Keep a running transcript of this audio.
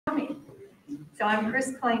So I'm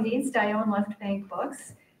Chris Kleindienst. I own Left Bank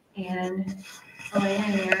Books, and Elena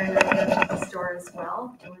and Aaron are here at the store as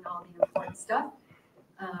well, doing all the important stuff.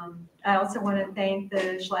 I also want to thank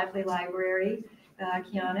the Schlafly Library.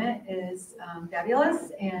 Kiana is fabulous,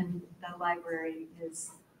 and the library is,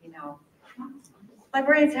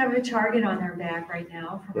 librarians have a target on their back right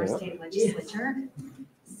now from our state legislature.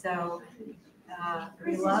 So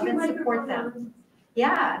we love and support them.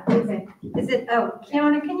 Yeah. Is it,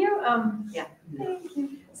 Kiana, can you, yeah, thank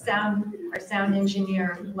you. Our sound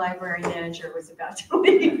engineer, library manager was about to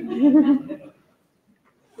leave.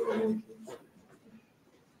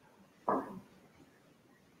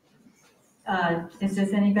 Is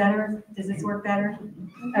this any better? Does this work better?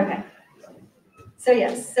 Okay. So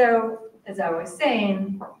yes, so as I was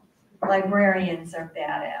saying, librarians are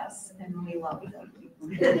badass and we love them.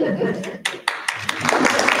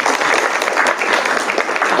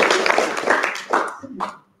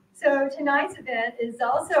 So tonight's event is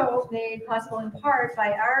also made possible in part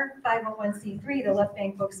by our 501c3, the Left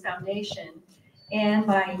Bank Books Foundation, and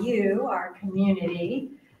by you, our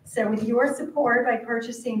community. So with your support by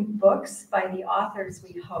purchasing books by the authors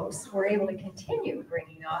we host, we're able to continue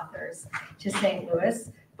bringing authors to St.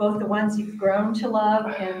 Louis, both the ones you've grown to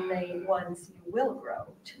love and the ones you will grow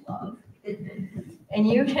to love. And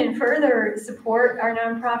you can further support our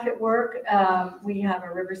nonprofit work. We have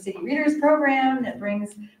a River City Readers program that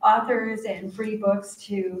brings authors and free books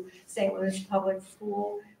to St. Louis public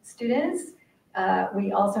school students.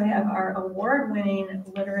 We also have our award-winning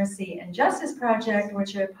Literacy and Justice Project,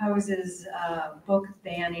 which opposes book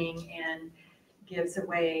banning and gives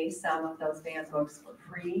away some of those banned books for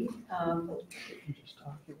free.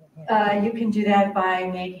 You can do that by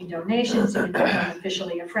making donations. You can become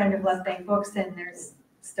officially a friend of Left Bank Books, and there's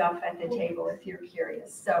stuff at the table if you're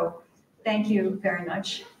curious. So thank you very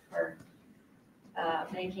much for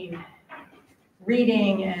making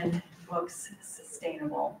reading and books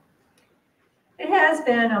sustainable. It has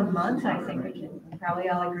been a month. I think we can probably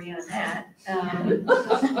all agree on that.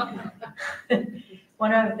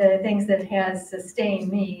 One of the things that has sustained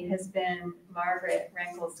me has been Margaret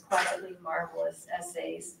Renkl's quietly marvelous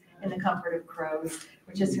essays in the Comfort of Crows,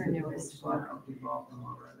 which is her newest book.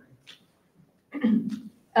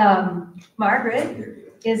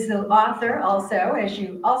 Margaret is the author also, as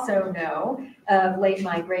you also know, of Late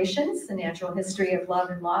Migrations, The Natural History of Love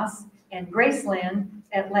and Loss, and Graceland,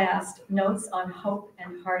 at Last, Notes on Hope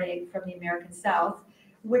and Heartache from the American South,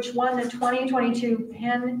 which won the 2022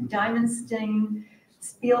 Penn Diamondstein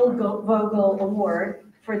Spielvogel Award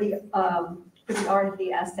for the art of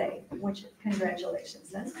the essay, which, congratulations,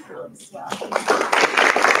 that's really swell.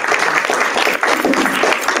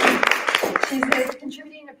 She's a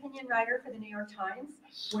contributing opinion writer for the New York Times,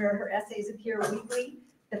 where her essays appear weekly,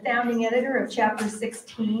 the founding editor of Chapter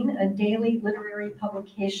 16, a daily literary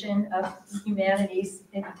publication of humanities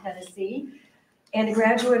in Tennessee, and a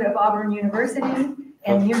graduate of Auburn University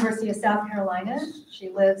and the University of South Carolina. She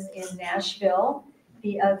lives in Nashville,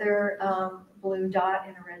 the other blue dot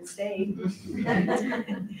in a red state.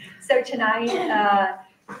 So tonight,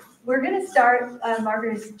 we're going to start,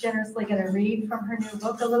 Margaret is generously going to read from her new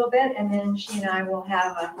book a little bit, and then she and I will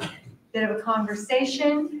have a bit of a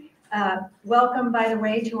conversation. Welcome, by the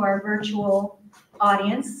way, to our virtual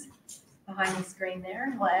audience behind the screen there.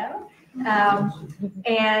 Hello.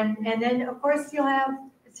 And then, of course, you'll have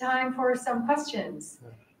time for some questions.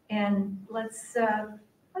 And let's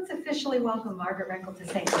officially welcome Margaret Renkl to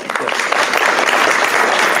St. Louis.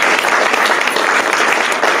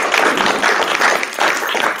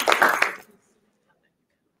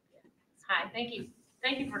 Hi, thank you.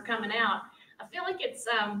 Thank you for coming out. I feel like it's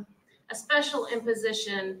a special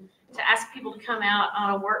imposition to ask people to come out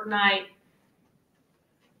on a work night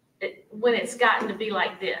when it's gotten to be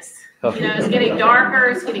like this. It's getting darker,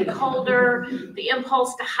 it's getting colder, the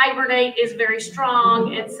impulse to hibernate is very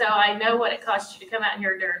strong, and so I know what it costs you to come out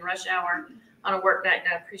here during rush hour on a work night,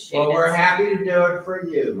 and I appreciate it. Well, we're happy to do it for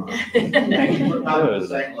you, Mom. Thank you for coming to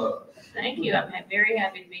St. Louis. Thank you, I'm very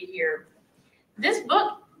happy to be here. This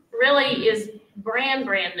book really is brand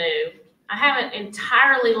new. I haven't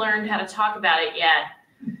entirely learned how to talk about it yet.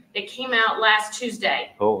 It came out last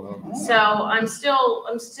Tuesday. Oh. So I'm still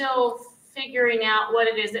figuring out what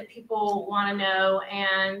it is that people want to know,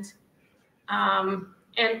 and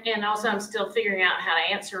also I'm still figuring out how to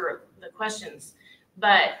answer the questions.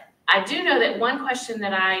 But I do know that one question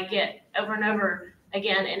that I get over and over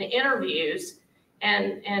again in interviews,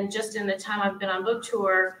 and just in the time I've been on book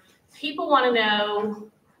tour, people want to know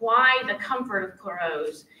why the Comfort of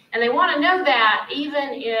Crows, and they want to know that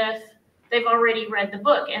even if they've already read the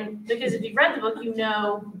book. And because if you've read the book, you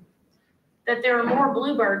know that there are more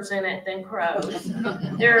bluebirds in it than crows.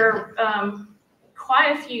 There are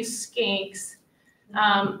quite a few skinks.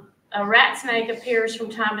 A rat snake appears from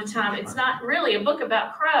time to time. It's not really a book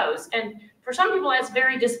about crows, and for some people that's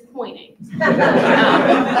very disappointing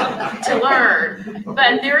to learn.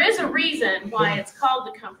 But there is a reason why it's called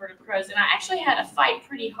The Comfort of Crows, and I actually had to fight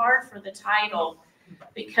pretty hard for the title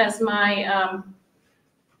because my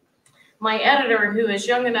my editor, who is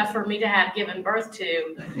young enough for me to have given birth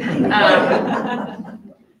to,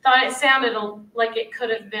 thought it sounded like it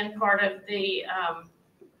could have been part of the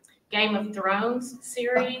Game of Thrones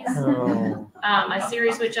series, a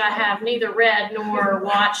series which I have neither read nor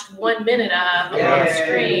watched 1 minute of on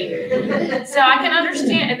screen. So I can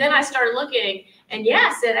understand, and then I started looking, and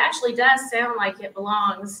yes, it actually does sound like it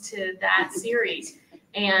belongs to that series.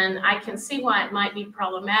 And I can see why it might be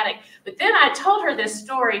problematic. But then I told her this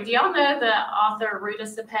story. Do y'all know the author Ruta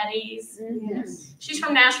Sepetys? Yes. She's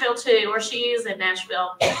from Nashville too, or she is in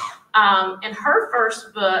Nashville. And her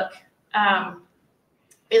first book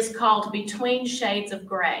is called Between Shades of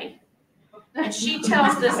Gray. And she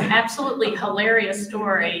tells this absolutely hilarious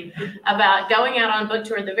story about going out on book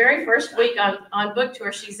tour. The very first week on book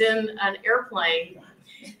tour, she's in an airplane,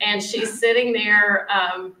 and she's sitting there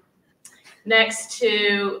next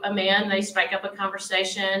to a man. They strike up a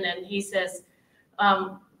conversation, and he says,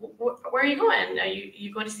 where are you going? Are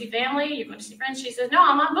you going to see family? You going to see friends? She says, no,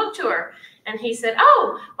 I'm on book tour. And he said,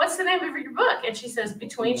 oh, what's the name of your book? And she says,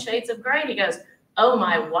 Between Shades of Gray. And he goes, oh,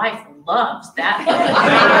 my wife loves that book.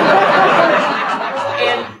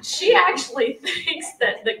 And she actually thinks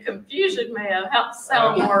that the confusion may have helped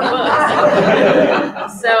sell more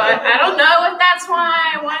books. So I don't know if that's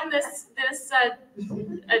why I won this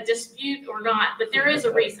a dispute or not, but there is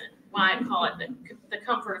a reason why I call it the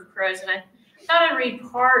Comfort of Crows. And I thought I'd read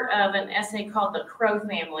part of an essay called The Crow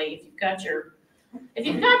Family. If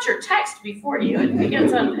you've got your text before you, it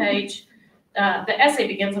begins on page. The essay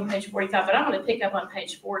begins on page 45, but I'm going to pick up on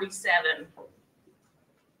page 47.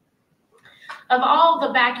 Of all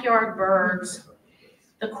the backyard birds,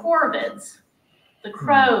 the corvids, the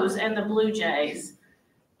crows, and the blue jays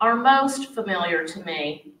are most familiar to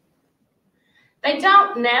me. They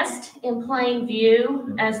don't nest in plain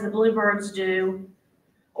view as the bluebirds do,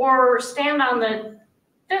 or stand on the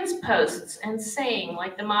fence posts and sing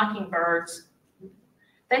like the mockingbirds.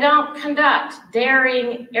 They don't conduct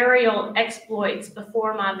daring aerial exploits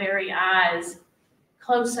before my very eyes,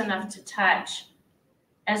 close enough to touch,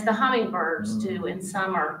 as the hummingbirds do in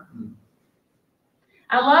summer.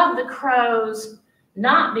 I love the crows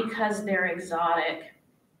not because they're exotic,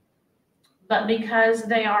 but because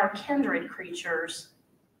they are kindred creatures.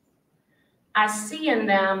 I see in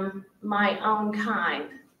them my own kind.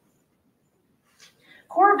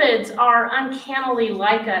 Corvids are uncannily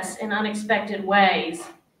like us in unexpected ways.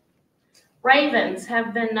 Ravens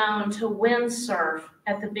have been known to windsurf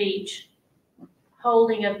at the beach,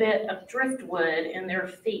 holding a bit of driftwood in their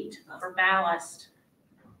feet for ballast.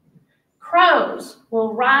 Crows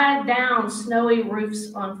will ride down snowy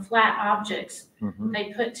roofs on flat objects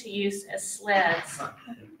they put to use as sleds.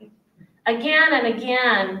 Again and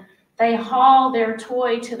again, they haul their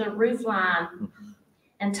toy to the roofline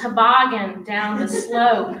and toboggan down the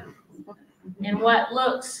slope in what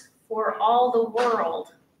looks for all the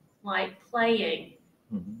world like playing.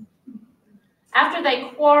 After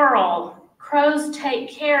they quarrel, crows take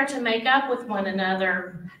care to make up with one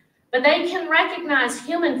another, but they can recognize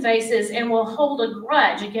human faces and will hold a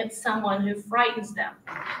grudge against someone who frightens them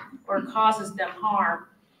or causes them harm.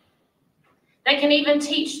 They can even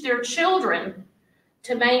teach their children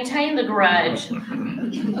to maintain the grudge,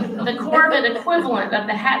 the corvid equivalent of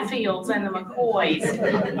the Hatfields and the McCoys.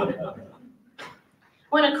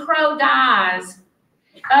 When a crow dies,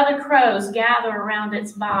 other crows gather around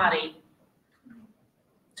its body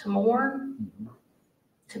to mourn,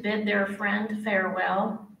 to bid their friend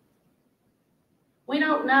farewell. We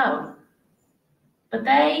don't know, but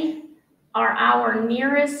they are our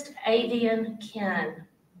nearest avian kin,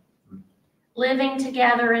 living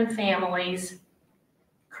together in families,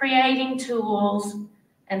 creating tools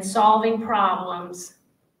and solving problems,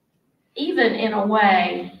 even in a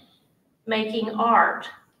way, making art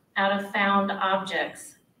out of found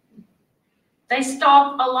objects. They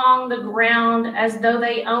stalk along the ground as though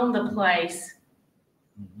they own the place,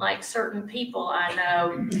 like certain people I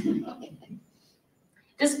know.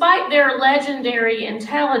 Despite their legendary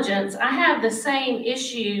intelligence, I have the same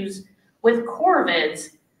issues with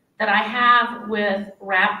corvids that I have with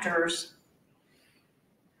raptors.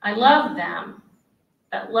 I love them,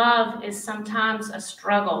 but love is sometimes a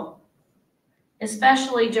struggle,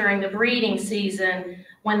 especially during the breeding season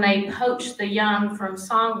when they poach the young from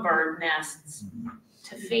songbird nests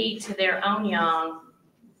to feed to their own young.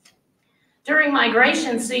 During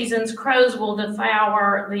migration seasons, crows will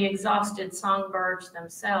devour the exhausted songbirds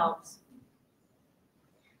themselves.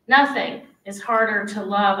 Nothing is harder to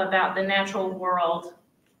love about the natural world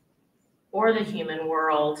or the human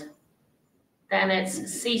world than its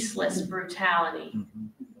ceaseless brutality.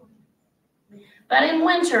 But in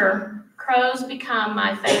winter, crows become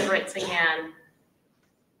my favorites again.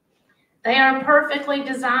 They are perfectly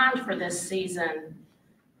designed for this season.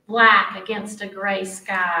 Black against a gray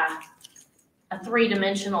sky, a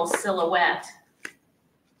three-dimensional silhouette.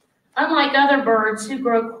 Unlike other birds who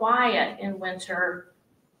grow quiet in winter,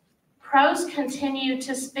 crows continue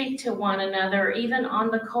to speak to one another even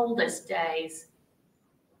on the coldest days.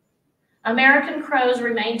 American crows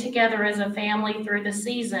remain together as a family through the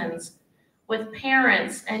seasons, with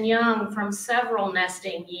parents and young from several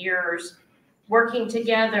nesting years working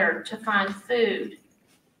together to find food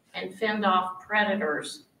and fend off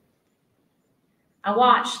predators. I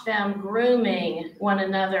watch them grooming one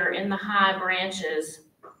another in the high branches.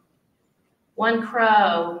 One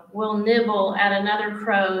crow will nibble at another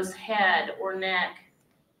crow's head or neck,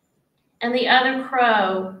 and the other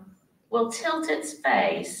crow will tilt its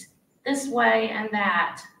face this way and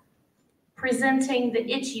that, presenting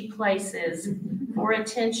the itchy places for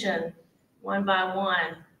attention one by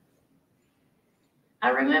one. I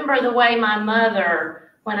remember the way my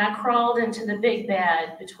mother, when I crawled into the big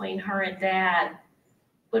bed between her and Dad,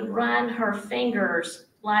 would run her fingers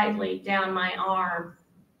lightly down my arm,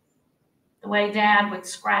 the way Dad would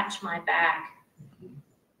scratch my back.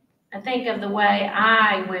 I think of the way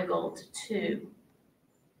I wiggled too,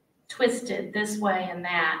 twisted this way and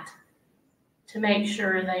that, to make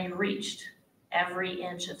sure they reached every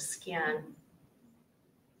inch of skin.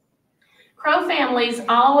 Crow families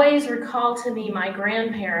always recall to me my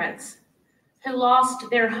grandparents who lost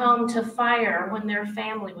their home to fire when their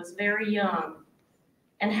family was very young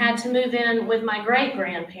and had to move in with my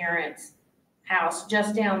great-grandparents' house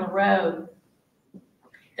just down the road.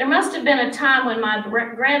 There must have been a time when my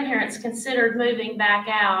grandparents considered moving back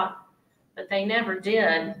out, but they never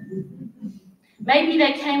did. Maybe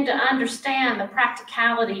they came to understand the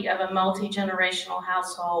practicality of a multi-generational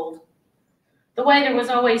household, the way there was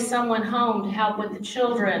always someone home to help with the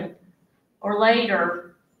children, or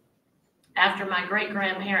later, after my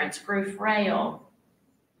great-grandparents grew frail,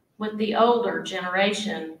 with the older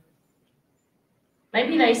generation.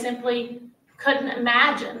 Maybe they simply couldn't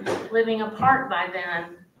imagine living apart by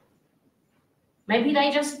then. Maybe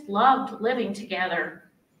they just loved living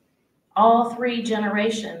together, all three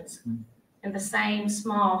generations, in the same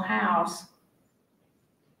small house.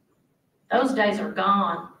 Those days are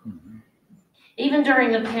gone. Even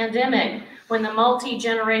during the pandemic, when the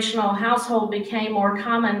multi-generational household became more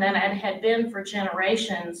common than it had been for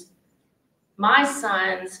generations, my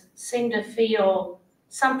sons seemed to feel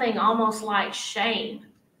something almost like shame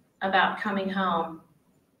about coming home,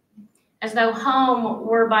 as though home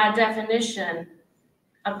were by definition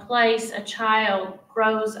a place a child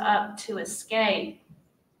grows up to escape.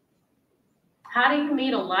 How do you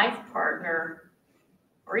meet a life partner,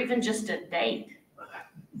 or even just a date,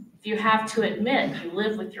 if you have to admit you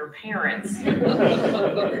live with your parents?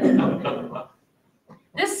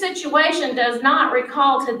 This situation does not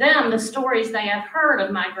recall to them the stories they have heard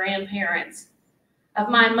of my grandparents, of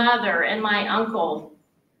my mother and my uncle,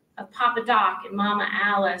 of Papa Doc and Mama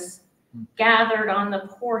Alice, gathered on the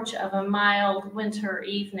porch of a mild winter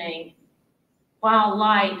evening, while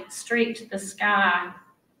light streaked the sky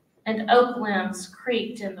and oak limbs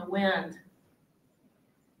creaked in the wind.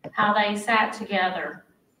 How they sat together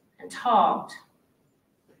and talked,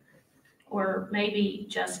 or maybe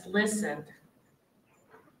just listened.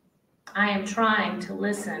 I am trying to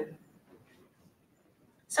listen.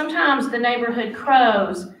 Sometimes the neighborhood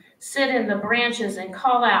crows sit in the branches and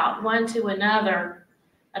call out one to another,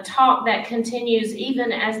 a talk that continues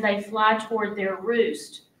even as they fly toward their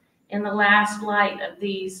roost in the last light of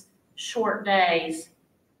these short days.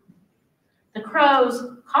 The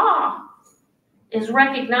crow's caw is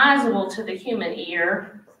recognizable to the human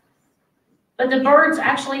ear, but the birds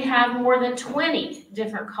actually have more than 20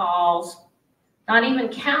 different calls, not even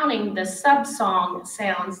counting the sub-song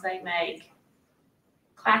sounds they make,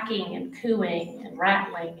 clacking and cooing and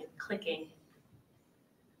rattling and clicking.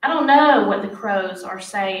 I don't know what the crows are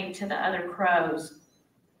saying to the other crows,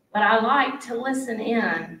 but I like to listen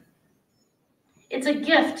in. It's a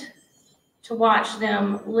gift to watch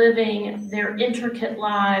them living their intricate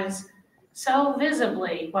lives so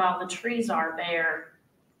visibly while the trees are bare.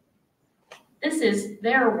 This is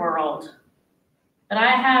their world, but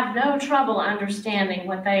I have no trouble understanding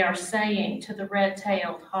what they are saying to the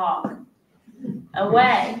red-tailed hawk.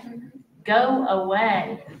 Away, go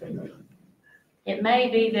away. It may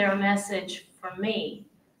be their message for me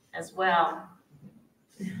as well.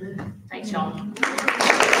 Thanks, y'all.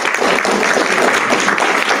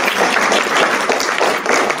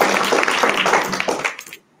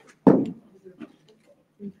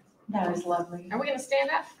 That was lovely. Are we going to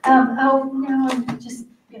stand up? Oh, no, I'm just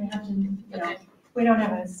gonna have to, Okay. we don't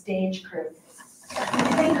have a stage crew.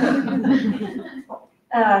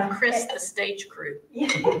 Chris, the stage crew.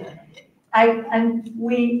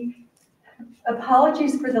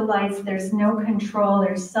 Apologies for the lights, there's no control,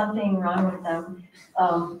 there's something wrong with them.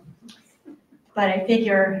 But I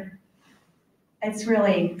figure it's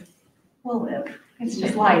really, we'll live. It's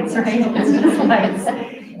just lights, right? It's just lights.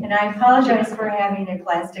 And I apologize for having a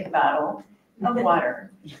plastic bottle of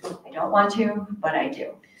water. I don't want to, but I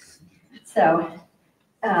do. So,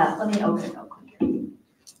 let me open it real quick here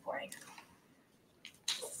before I go.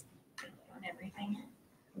 On everything.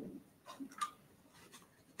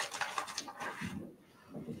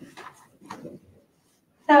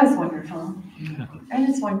 That was wonderful. I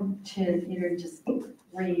just want to either just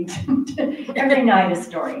read every night a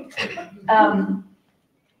story.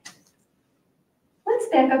 Let's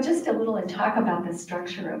back up just a little and talk about the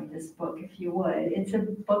structure of this book, if you would. It's a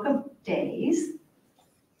book of days,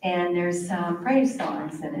 and there's some praise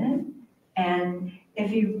songs in it. And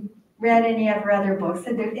if you've read any of her other books,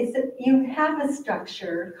 you have a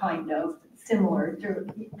structure kind of similar.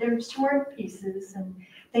 They're short pieces, and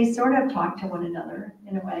they sort of talk to one another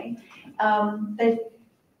in a way. But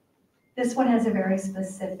this one has a very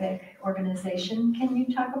specific organization. Can you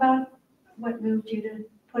talk about what moved you to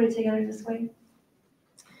put it together this way?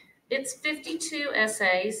 It's 52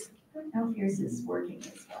 essays. I don't know if yours is working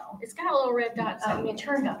as well. It's got a little red dot. Oh, you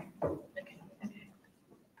turned up. Okay.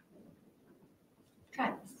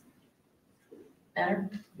 Try this. Better?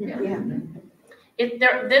 Yeah.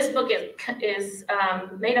 This book is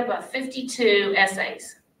made up of 52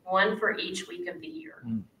 essays, one for each week of the year.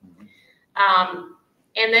 And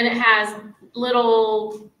then it has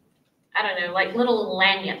little, I don't know, like little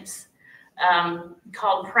lanyards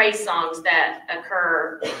called praise songs that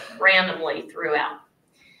occur randomly throughout,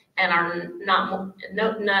 and are none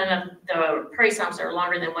of the praise songs are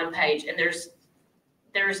longer than one page. And there's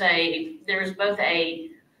both a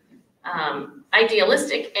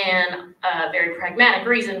idealistic and a very pragmatic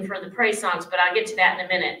reason for the praise songs, but I'll get to that in a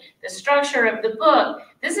minute. The structure of the book,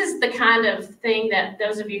 this is the kind of thing that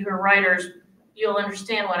those of you who are writers, you'll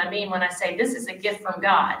understand what I mean when I say this is a gift from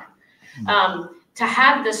God. To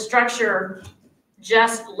have the structure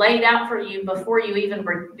just laid out for you before you even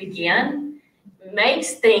begin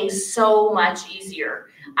makes things so much easier.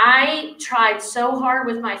 I tried so hard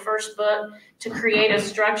with my first book to create a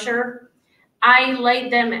structure. I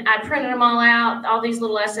printed them all out, all these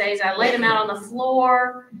little essays. I laid them out on the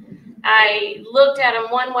floor. I looked at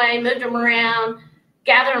them one way, moved them around,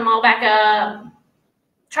 gathered them all back up,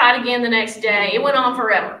 tried again the next day. It went on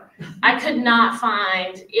forever. I could not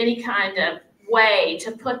find any kind of way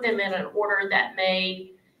to put them in an order that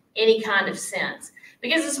made any kind of sense.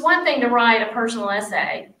 Because it's one thing to write a personal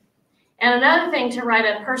essay, and another thing to write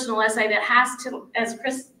a personal essay that has to, as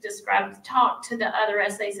Chris described, talk to the other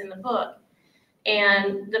essays in the book.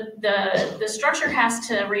 And the structure has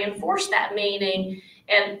to reinforce that meaning.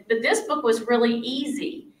 But this book was really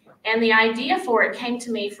easy. And the idea for it came to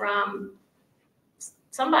me from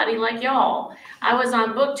somebody like y'all. I was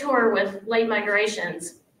on book tour with Late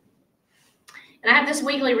Migrations. And I have this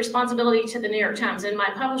weekly responsibility to the New York Times. And my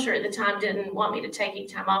publisher at the time didn't want me to take any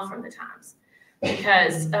time off from the Times.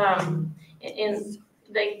 Because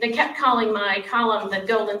they kept calling my column the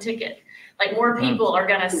golden ticket. Like, more people are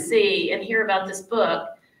going to see and hear about this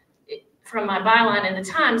book from my byline in the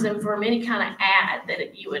Times than from any kind of ad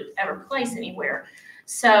that you would ever place anywhere.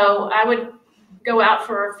 So I would go out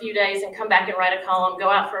for a few days and come back and write a column, go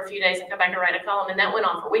out for a few days and come back and write a column. And that went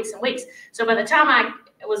on for weeks and weeks. So by the time I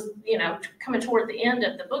was, coming toward the end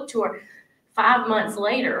of the book tour, 5 months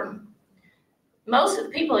later, most of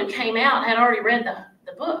the people who came out had already read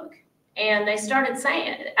the book. And they started saying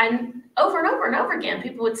it. And over and over and over again,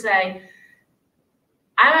 people would say,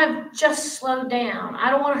 I've just slowed down.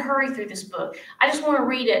 I don't want to hurry through this book. I just want to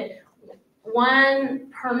read it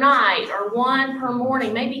one per night or one per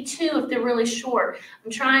morning, maybe two if they're really short.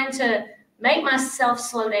 I'm trying to make myself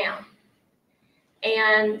slow down.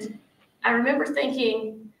 And I remember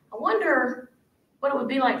thinking, I wonder what it would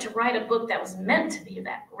be like to write a book that was meant to be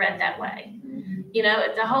read that way.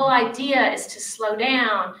 The whole idea is to slow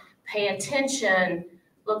down, pay attention,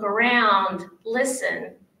 look around,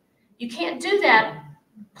 listen. you can't do that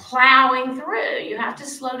plowing through. You have to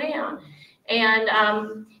slow down. And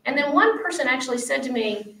then one person actually said to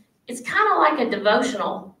me, it's kind of like a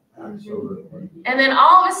devotional. Absolutely. And then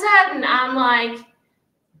all of a sudden, I'm like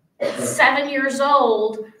 7 years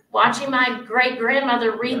old, watching my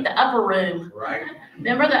great-grandmother read The Upper Room. Right.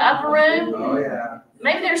 Remember The Upper Room? Oh, yeah.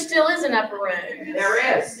 Maybe there still is an Upper Room.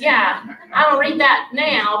 There is. Yeah, I don't read that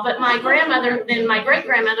now, but my grandmother and my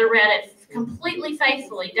great-grandmother read it completely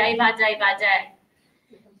faithfully, day by day by day.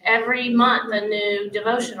 Every month, a new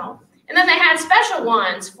devotional. And then they had special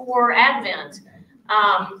ones for Advent.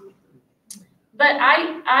 But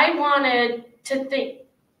I wanted to think,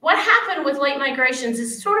 what happened with Late Migrations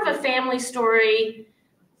is sort of a family story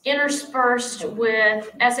interspersed with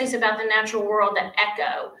essays about the natural world that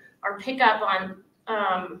echo or pick up on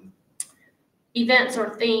events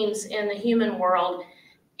or themes in the human world.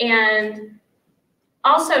 And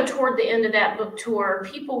also toward the end of that book tour,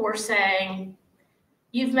 people were saying,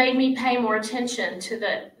 you've made me pay more attention to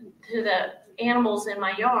the animals in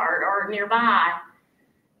my yard or nearby.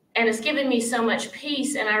 And it's given me so much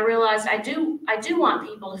peace. And I realized I do want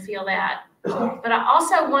people to feel that. But I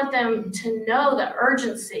also want them to know the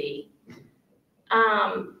urgency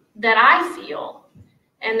that I feel,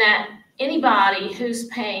 and that anybody who's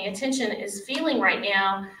paying attention is feeling right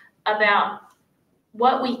now about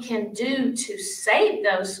what we can do to save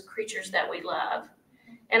those creatures that we love.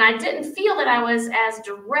 And I didn't feel that I was as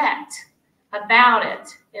direct about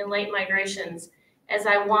it in Late Migrations as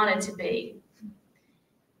I wanted to be.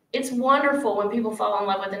 It's wonderful when people fall in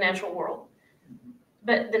love with the natural world.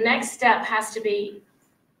 But the next step has to be,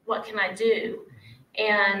 what can I do?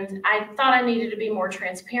 And I thought I needed to be more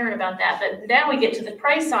transparent about that. But now we get to the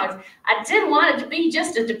praise songs. I didn't want it to be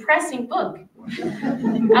just a depressing book.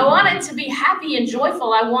 I wanted to be happy and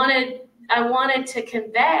joyful. I wanted to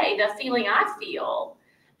convey the feeling I feel.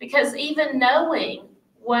 Because even knowing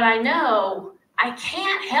what I know, I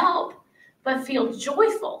can't help but feel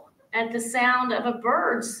joyful at the sound of a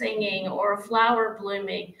bird singing or a flower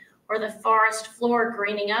blooming or the forest floor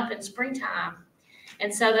greening up in springtime.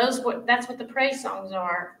 And so that's what the praise songs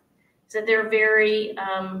are. So they're very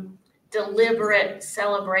deliberate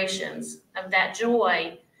celebrations of that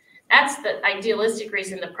joy. That's the idealistic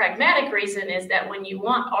reason. The pragmatic reason is that when you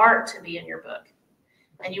want art to be in your book,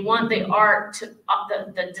 and you want the art to,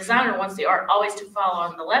 the designer wants the art always to follow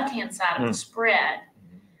on the left-hand side of the spread.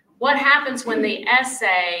 What happens when the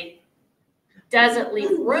essay doesn't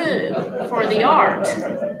leave room for the art?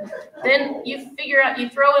 Then you figure out, you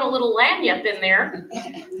throw in a little lanyard in there,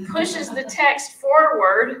 pushes the text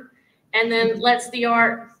forward, and then lets the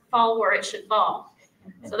art fall where it should fall.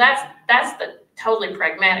 So that's the totally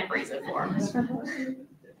pragmatic reason for it.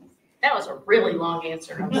 That was a really long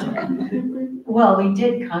answer. I'm sorry. Well, we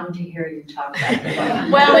did come to hear you talk about the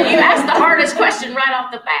book. Well, you asked the hardest question right off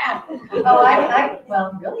the bat. Oh,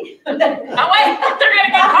 well, really? Oh, wait, they're going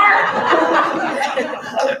to get hard.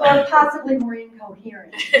 Well, possibly more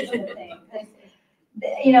incoherent is the thing.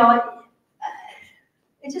 You know,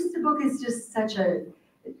 the book is just such a,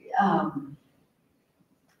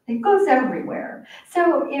 it goes everywhere.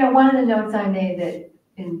 So, you know, one of the notes I made that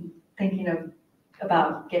in thinking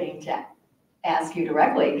about getting to ask you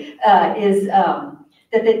directly is that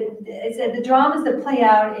the dramas that play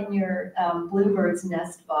out in your bluebirds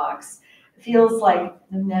nest box feels like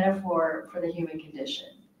the metaphor for the human condition.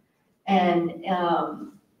 And,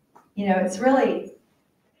 you know, it's really,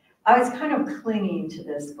 I was kind of clinging to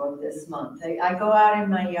this book this month. I go out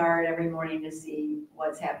in my yard every morning to see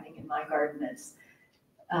what's happening in my garden. That's,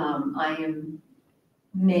 I am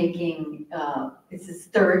making, it's his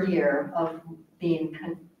third year of being,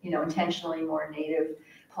 you know, intentionally more native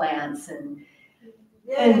plants and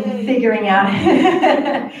figuring out,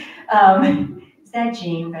 is that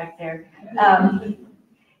Jean back there?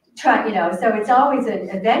 You know, so it's always an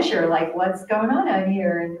adventure, like what's going on out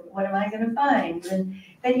here and what am I going to find?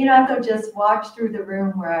 But you know, I've just walked through the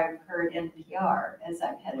room where I've heard NPR as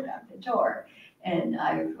I've headed out the door, and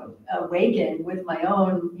I've awakened with my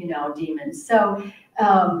own, you know, demons. So,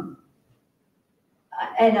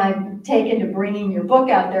 and I've taken to bringing your book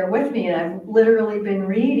out there with me, and I've literally been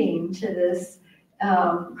reading to this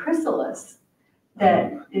chrysalis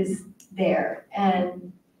that is there.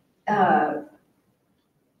 And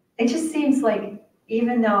it just seems like,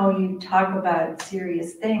 even though you talk about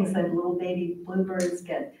serious things, like little baby bluebirds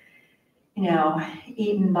get, you know,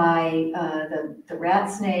 eaten by the rat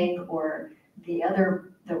snake or the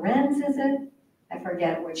wrens, is it? I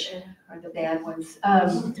forget which are the bad ones.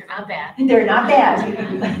 They're not bad. They're not bad.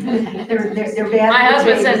 they're bad. My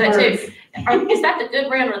husband says that too. Is that the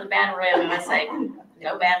good wren or the bad wren? And I say,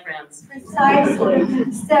 No bad friends. Precisely. But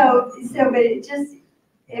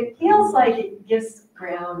it feels like it gives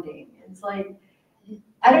grounding. It's like,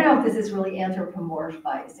 I don't know if this is really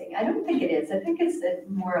anthropomorphizing. I don't think it is. I think it's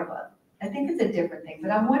I think it's a different thing,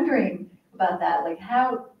 but I'm wondering about that. Like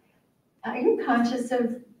how, are you conscious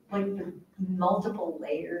of like the multiple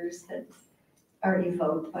layers that are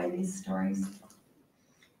evoked by these stories?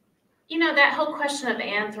 You know, that whole question of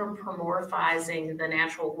anthropomorphizing the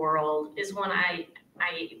natural world is one I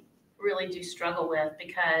really do struggle with,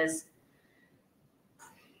 because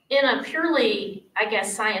in a purely, I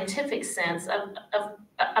guess, scientific sense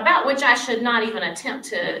about which I should not even attempt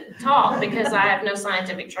to talk because I have no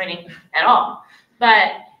scientific training at all.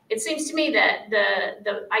 But it seems to me that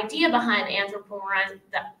the idea behind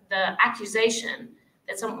the accusation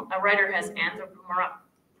that a writer has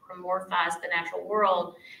anthropomorphized the natural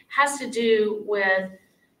world has to do with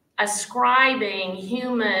ascribing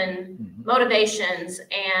human motivations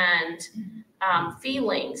and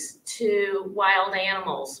feelings to wild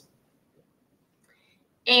animals.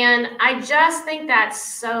 And I just think that's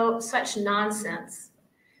such nonsense,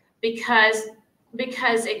 because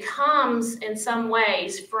it comes in some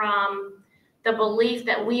ways from the belief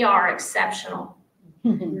that we are exceptional,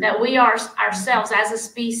 that we are ourselves as a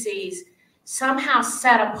species somehow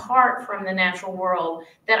set apart from the natural world,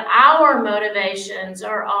 that our motivations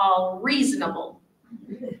are all reasonable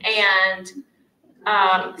and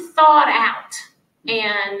thought out,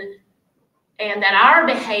 and that our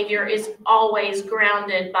behavior is always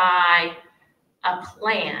grounded by a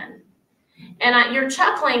plan. And you're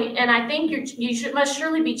chuckling, and I think you must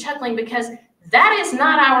surely be chuckling, because that is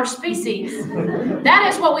not our species. That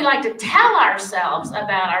is what we like to tell ourselves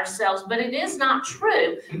about ourselves, but it is not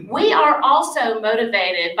true. We are also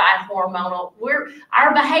motivated by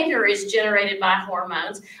our behavior is generated by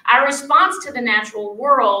hormones. Our response to the natural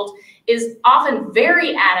world is often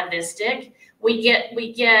very atavistic. We get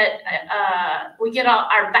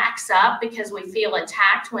our backs up because we feel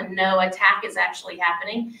attacked when no attack is actually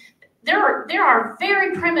happening. There are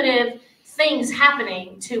very primitive things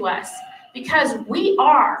happening to us because we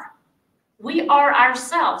are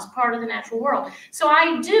ourselves part of the natural world. So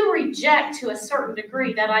I do reject to a certain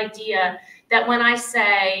degree that idea that when I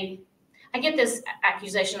say, I get this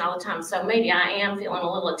accusation all the time, so maybe I am feeling a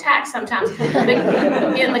little attacked sometimes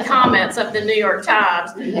in the comments of the New York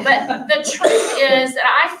Times. But the truth is that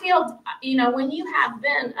I feel, when you have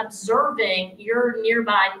been observing your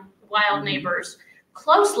nearby wild neighbors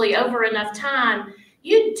closely over enough time,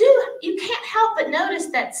 you can't help but notice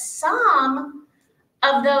that some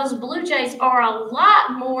of those blue jays are a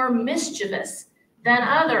lot more mischievous than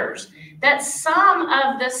others, that some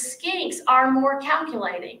of the skinks are more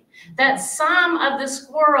calculating, that some of the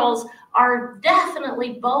squirrels are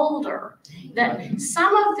definitely bolder, that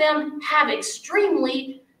some of them have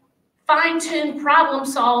extremely fine-tuned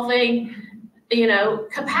problem-solving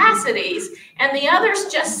capacities, and the others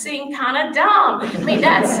just seem kind of dumb. I mean,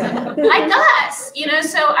 that's like us,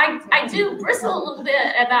 so I do bristle a little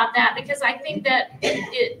bit about that, because I think that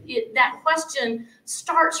that question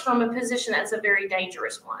starts from a position that's a very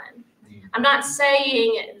dangerous one. I'm not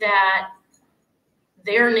saying that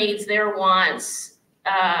their needs, their wants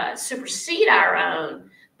supersede our own,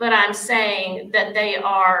 but I'm saying that they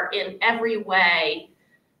are in every way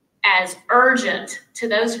as urgent to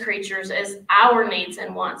those creatures as our needs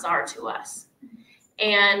and wants are to us.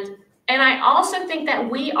 And I also think that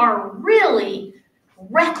we are really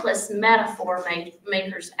reckless metaphor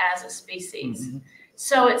makers as a species. Mm-hmm.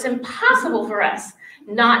 So it's impossible for us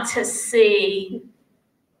not to see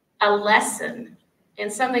a lesson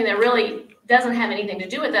in something that really doesn't have anything to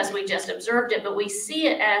do with us. We just observed it, but we see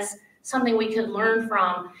it as something we could learn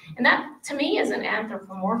from. And that, to me, isn't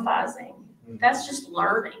anthropomorphizing. That's just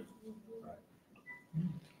learning.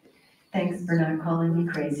 Thanks for not calling me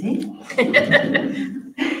crazy.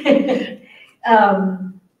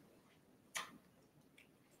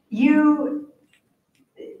 You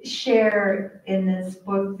share in this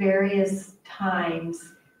book various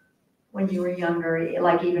times when you were younger,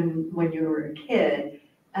 like even when you were a kid,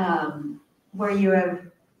 where you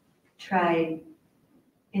have tried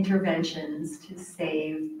interventions to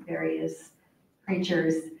save various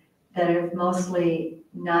creatures that have mostly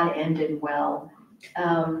not ended well.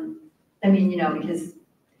 Because,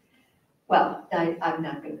 I'm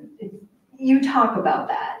not going to, you talk about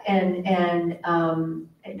that and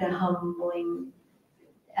the humbling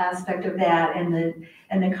aspect of that and the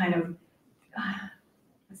kind of,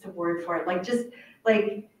 what's the word for it? Like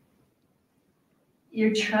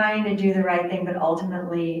you're trying to do the right thing, but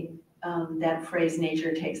ultimately that phrase,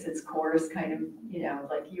 nature takes its course, kind of,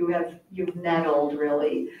 like you've meddled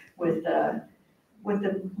really with with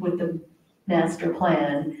the master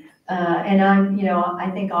plan. And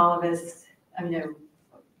I think all of us,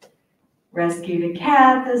 rescued a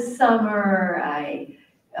cat this summer. I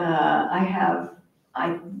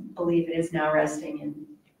believe it is now resting in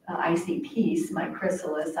icy peace, my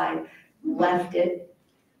chrysalis. I left it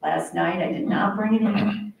last night. I did not bring it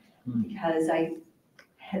in because I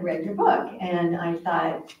had read your book, and I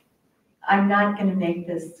thought, I'm not going to make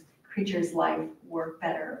this creature's life work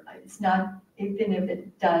better. It's not, even if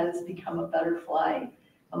it does become a butterfly,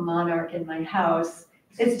 a monarch in my house,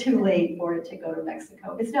 it's too late for it to go to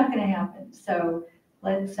Mexico. It's not going to happen. So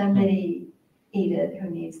let somebody eat it who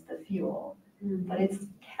needs the fuel. But it's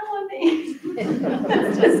killing me.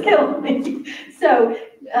 It's just killing me. So,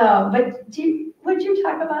 but would you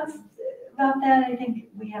talk about that? I think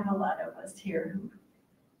we have a lot of us here who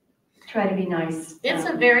try to be nice. It's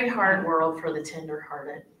a very hard world for the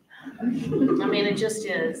tender-hearted. It just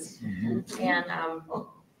is. And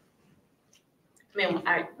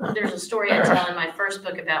there's a story I tell in my first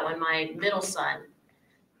book about when my middle son,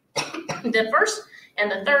 the first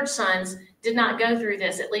and the third sons did not go through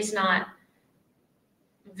this, at least not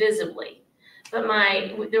visibly. But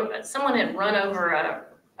someone had run over a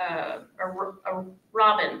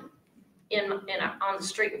robin on the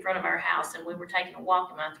street in front of our house, and we were taking a walk,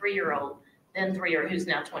 and my 3-year-old, who's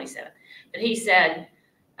now 27, but he said,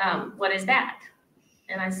 what is that?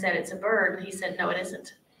 And I said, it's a bird. And he said, no, it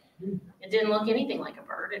isn't. It didn't look anything like a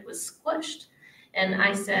bird. It was squished. And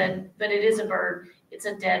I said, but it is a bird. It's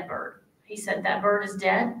a dead bird. He said, that bird is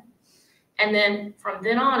dead. And then from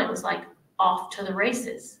then on, it was like off to the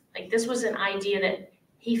races. Like, this was an idea that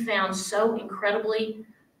he found so incredibly,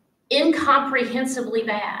 incomprehensibly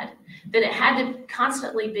bad that it had to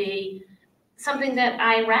constantly be something that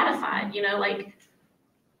I ratified, like,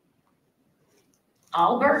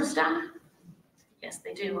 all birds die? Yes,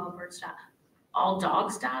 they do. All birds die. All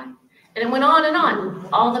dogs die. And it went on and on.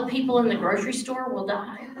 All the people in the grocery store will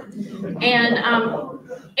die. And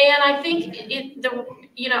I think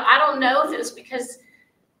I don't know if it was because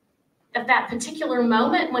of that particular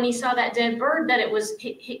moment when he saw that dead bird, that it was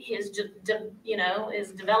his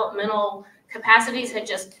developmental capacities had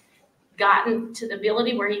just gotten to the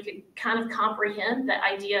ability where he could kind of comprehend the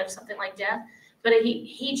idea of something like death. But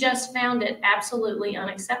he just found it absolutely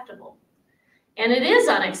unacceptable. And it is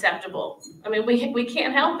unacceptable. We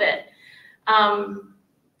can't help it.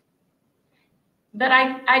 But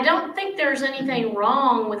I don't think there's anything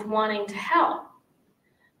wrong with wanting to help,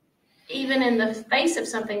 even in the face of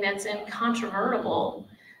something that's incontrovertible.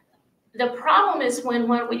 The problem is when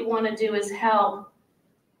what we want to do is help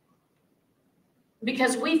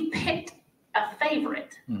because we've picked a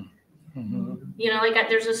favorite.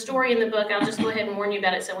 There's a story in the book. I'll just go ahead and warn you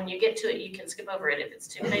about it, so when you get to it, you can skip over it if it's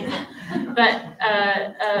too painful. But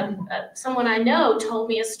someone I know told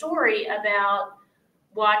me a story about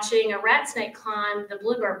watching a rat snake climb the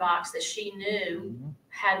bluebird box that she knew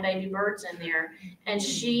had baby birds in there, and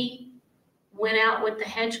she went out with the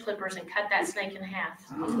hedge clippers and cut that snake in half.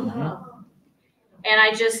 And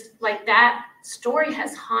I just, that story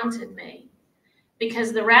has haunted me,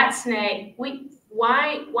 because the rat snake,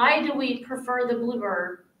 why do we prefer the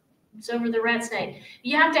bluebird over the rat snake?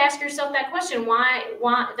 You have to ask yourself that question. Why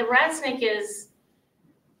the rat snake is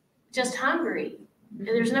just hungry.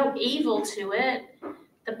 There's no evil to it.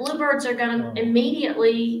 The bluebirds are going to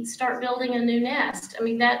immediately start building a new nest.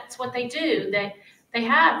 That's what they do. They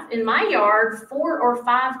have, in my yard, 4 or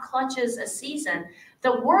 5 clutches a season.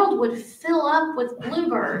 The world would fill up with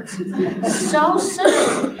bluebirds so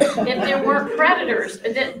soon if there weren't predators.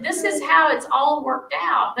 This is how it's all worked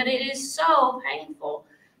out, but it is so painful.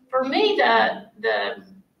 For me, the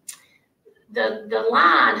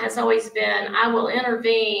line has always been, I will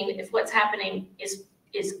intervene if what's happening is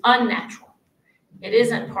unnatural. It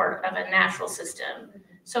isn't part of a natural system.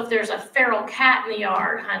 So if there's a feral cat in the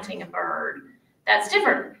yard hunting a bird, that's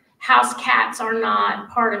different. House cats are not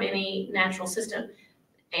part of any natural system.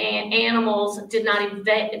 And animals did not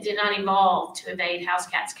evolve to evade house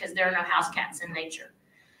cats, because there are no house cats in nature.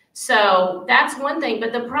 So that's one thing.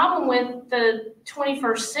 But the problem with the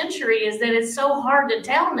 21st century is that it's so hard to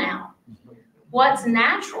tell now what's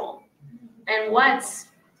natural and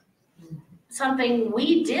what's something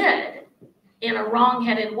we did in a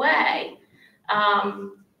wrong-headed way.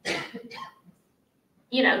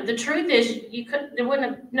 The truth is,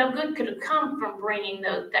 no good could have come from bringing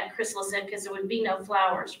that chrysalis in, because there would be no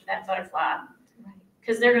flowers for that butterfly,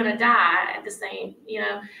 because they're going to die at the same,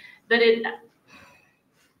 But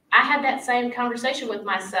I had that same conversation with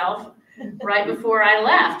myself right before I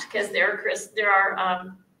left, because there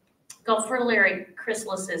are Gulf fritillary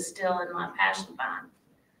chrysalises still in my passion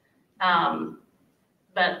vine.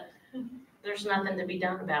 but there's nothing to be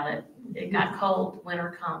done about it. It got cold,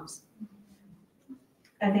 winter comes.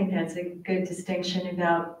 I think that's a good distinction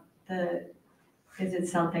about is it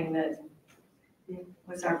something that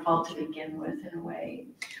was our fault to begin with in a way?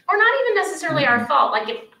 Or not even necessarily our fault.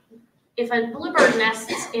 Like if a bluebird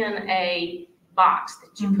nests in a box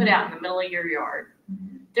that you put out in the middle of your yard,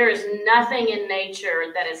 there is nothing in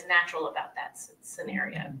nature that is natural about that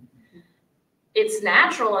scenario. It's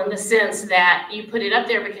natural in the sense that you put it up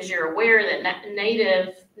there because you're aware that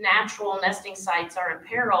native natural nesting sites are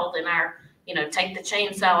imperiled in our, take the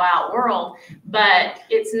chainsaw out world, but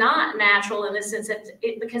it's not natural in the sense that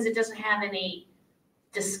because it doesn't have any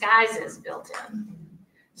disguises built in.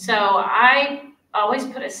 So I always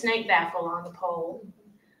put a snake baffle on the pole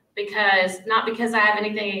not because I have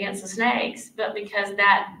anything against the snakes, but because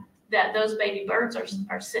that those baby birds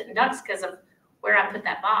are sitting ducks because of where I put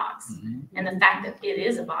that box and the fact that it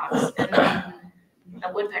is a box and not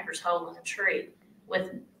a woodpecker's hole in a tree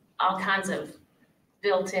with all kinds of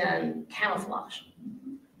built-in camouflage.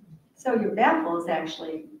 So your baffle is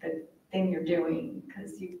actually the thing you're doing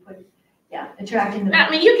because you attracting the. I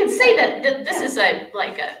mean, you can see that this is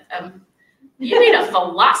you need a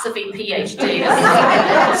philosophy PhD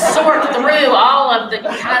to sort through all of the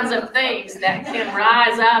kinds of things that can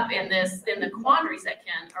rise up in the quandaries that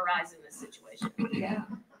can arise in this situation. Yeah.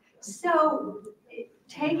 So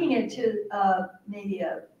taking it to maybe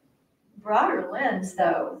a broader lens,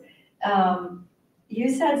 though, you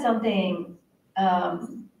said something.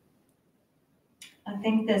 I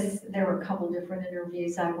think there were a couple different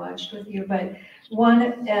interviews I watched with you, but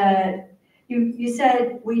one, you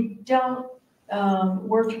said we don't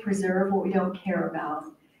work to preserve what we don't care about,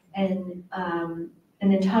 and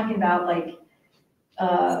then talking about I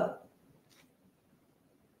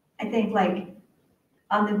think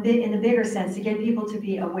in the bigger sense, to get people to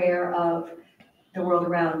be aware of the world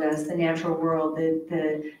around us, the natural world,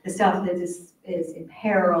 the stuff that is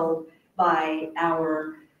imperiled by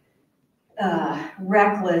our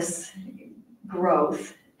reckless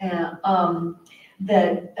growth, that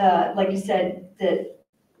like you said, that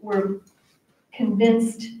we're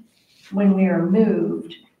convinced when we are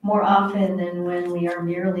moved more often than when we are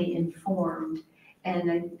merely informed. And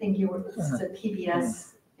I think this is a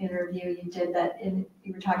PBS interview you did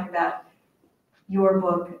you were talking about your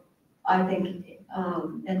book, I think,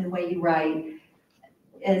 and the way you write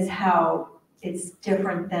is how it's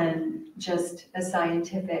different than just a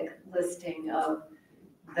scientific listing of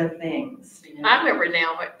the things. I remember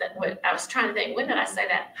now what I was trying to think, when did I say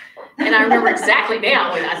that? And I remember exactly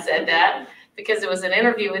now when I said that, because it was an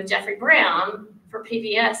interview with Jeffrey Brown for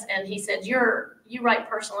PBS, and he said, you write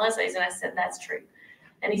personal essays, and I said, that's true.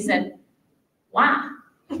 And he said, why?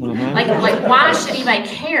 Like why should anybody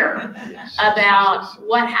care about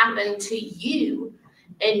what happened to you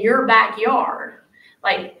in your backyard?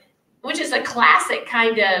 Which is a classic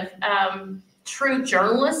kind of true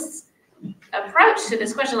journalist's approach to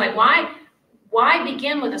this question. Why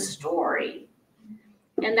begin with a story?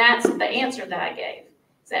 And that's the answer that I gave.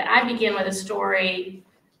 That I begin with a story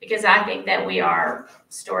because I think that we are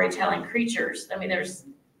storytelling creatures. I mean, there's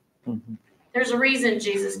a reason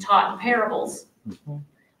Jesus taught in parables.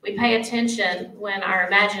 We pay attention when our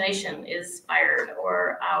imagination is fired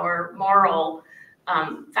or our moral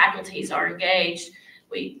faculties are engaged.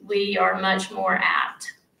 We are much more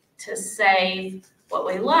apt to say what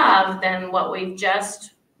we love than what we've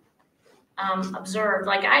just observed.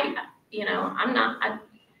 I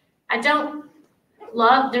don't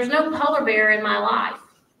love, there's no polar bear in my life.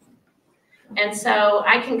 And so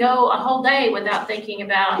I can go a whole day without thinking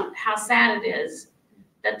about how sad it is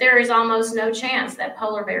that there is almost no chance that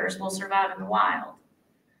polar bears will survive in the wild.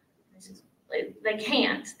 They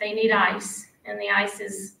can't. They need ice, and the ice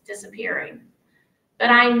is disappearing.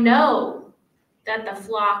 But I know that the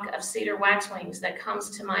flock of cedar waxwings that comes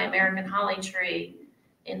to my American holly tree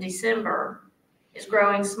in December is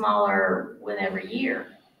growing smaller with every year.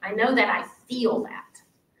 I know that. I feel that.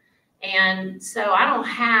 And so I don't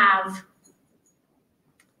have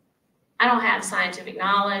scientific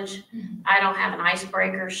knowledge. I don't have an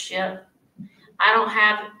icebreaker ship. I don't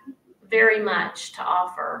have very much to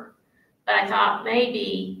offer. But I thought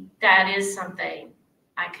maybe that is something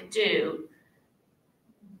I could do.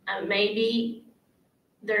 Maybe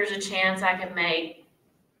there's a chance I can make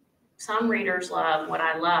some readers love what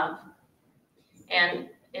I love. And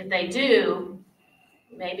if they do,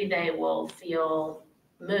 maybe they will feel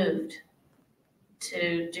moved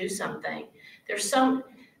to do something. There's so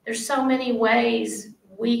many ways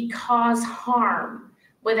we cause harm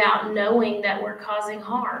without knowing that we're causing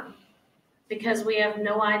harm because we have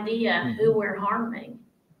no idea who we're harming.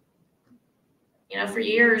 You know, for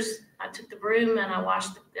years, I took the broom and I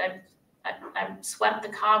swept the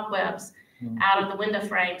cobwebs out of the window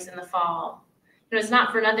frames in the fall. You know, it's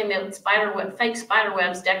not for nothing that fake spider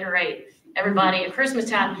webs decorate everybody at Christmas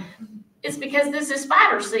time. It's because this is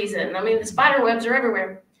spider season. I mean, the spider webs are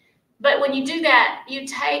everywhere. But when you do that, you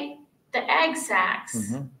take the egg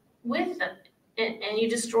sacs with them and you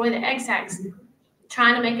destroy the egg sacs,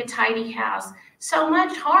 trying to make a tidy house. So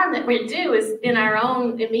much harm that we do is in our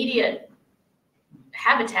own immediate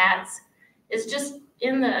habitats is just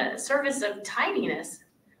in the service of tidiness.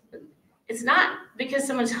 It's not because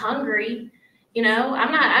someone's hungry. You know,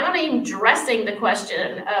 I'm not even addressing the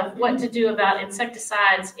question of what to do about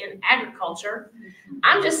insecticides in agriculture.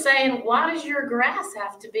 I'm just saying, why does your grass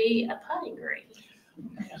have to be a putting green?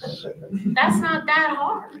 That's not that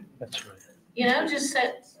hard. That's right. You know, just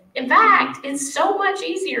in fact, it's so much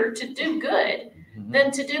easier to do good than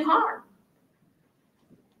to do harm.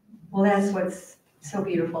 Well, that's what's so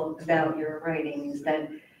beautiful about your writing is that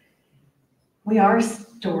we are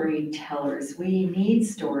storytellers. We need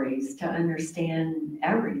stories to understand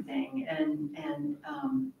everything, and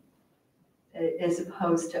as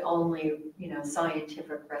opposed to only, you know,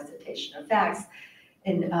 scientific recitation of facts.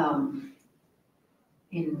 In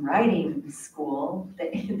writing school,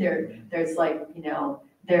 there's like, you know,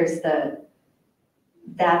 there's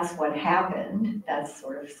that's what happened. That's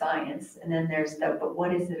sort of science, and then there's but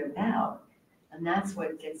what is it about? And that's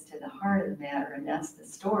what gets to the heart of the matter, and that's the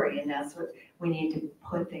story, and that's what we need to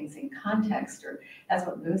put things in context, or that's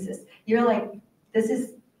what moves us. You're like, this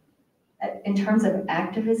is, in terms of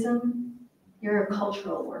activism, you're a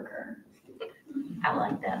cultural worker. I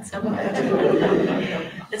like that so much.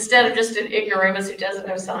 Instead of just an ignoramus who doesn't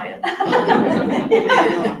know science. Yeah,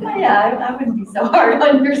 I wouldn't be so hard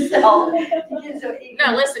on yourself.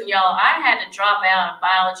 No, listen, y'all, I had to drop out of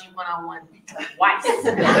Biology 101 twice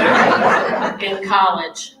in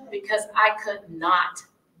college because I could not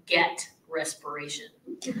get respiration.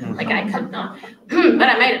 Like, I could not. But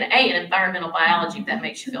I made an A in environmental biology, if that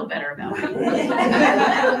makes you feel better about it.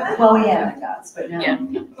 Well, yeah, it does, but no. Yeah.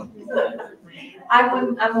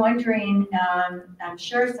 I'm wondering, I'm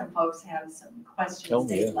sure some folks have some questions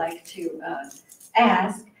they'd like to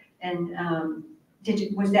ask. And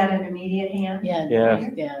was that an immediate hand?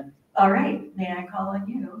 Yeah. All right, may I call on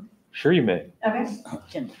you? Sure you may. Okay.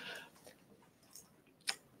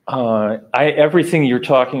 Everything you're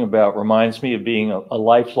talking about reminds me of being a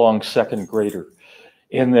lifelong second grader,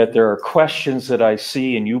 in that there are questions that I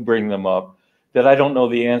see and you bring them up that I don't know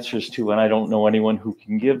the answers to, and I don't know anyone who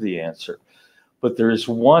can give the answer. But there's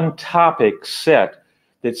one topic set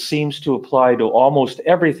that seems to apply to almost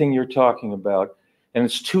everything you're talking about, and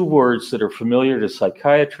it's two words that are familiar to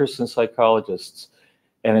psychiatrists and psychologists,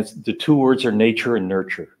 and the two words are nature and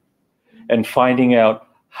nurture, and finding out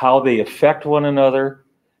how they affect one another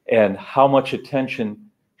and how much attention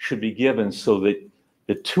should be given so that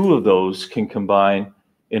the two of those can combine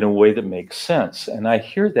in a way that makes sense. And I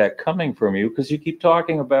hear that coming from you because you keep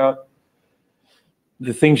talking about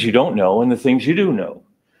the things you don't know and the things you do know.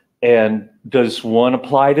 And does one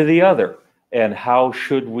apply to the other? And how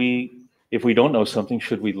should we, if we don't know something,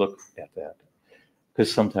 should we look at that?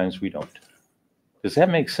 Because sometimes we don't. Does that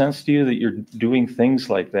make sense to you that you're doing things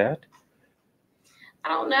like that? I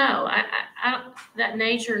don't know. I don't, that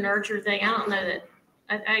nature nurture thing, I don't know that.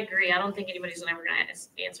 I agree. I don't think anybody's ever going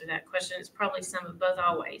to answer that question. It's probably some of both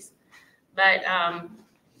always. But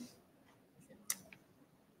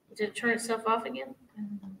did it turn itself off again?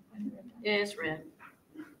 Yeah, it's red.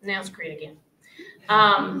 Now it's green again.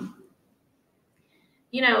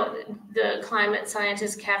 You know, the climate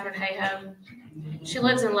scientist, Catherine Hayhoe, she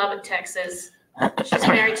lives in Lubbock, Texas. She's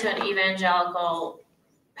married to an evangelical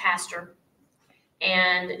pastor,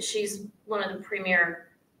 and she's one of the premier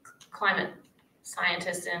climate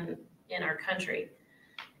scientists in our country.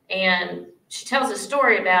 And she tells a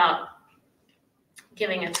story about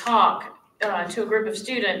giving a talk to a group of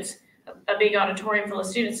students, a big auditorium full of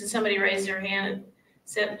students, and somebody raised their hand and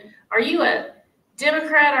said, "Are you a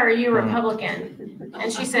Democrat or are you a Republican?"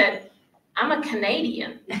 And she said, "I'm a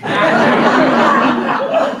Canadian."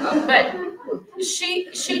 But she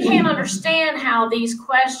can't understand how these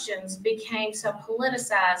questions became so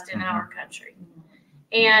politicized in our country.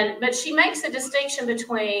 But she makes a distinction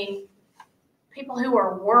between people who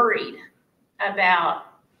are worried about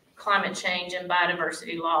climate change and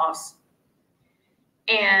biodiversity loss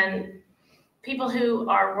and people who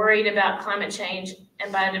are worried about climate change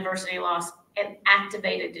and biodiversity loss and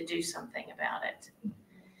activated to do something about it.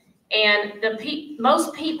 And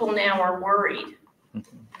most people now are worried.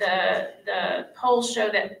 The polls show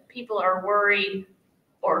that people are worried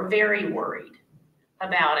or very worried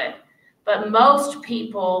about it. but most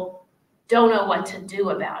people don't know what to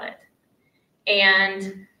do about it.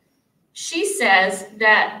 And she says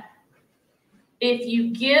that if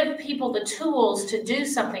you give people the tools to do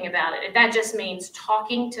something about it, if that just means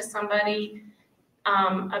talking to somebody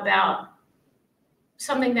about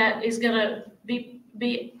something that is going to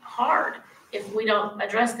be hard if we don't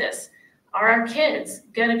address this. Are our kids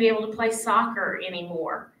going to be able to play soccer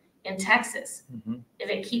anymore in Texas if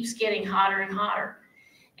it keeps getting hotter and hotter?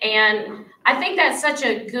 And I think that's such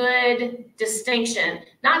a good distinction.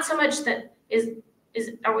 Not so much that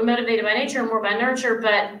are we motivated by nature or more by nurture,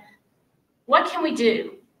 but what can we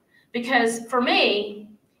do? Because for me,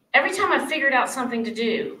 every time I've figured out something to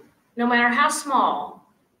do, no matter how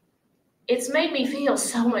small, it's made me feel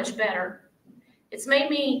so much better. It's made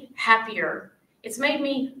me happier. It's made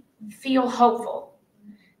me feel hopeful.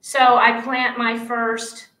 So I plant my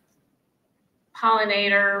first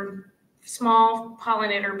pollinator, small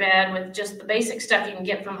pollinator bed with just the basic stuff you can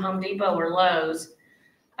get from Home Depot or Lowe's,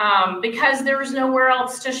 because there was nowhere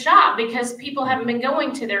else to shop, because people haven't been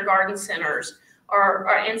going to their garden centers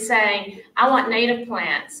and saying, I want native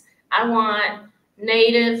plants. I want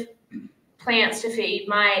native plants to feed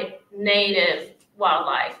my native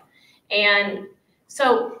wildlife. And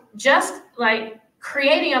so just like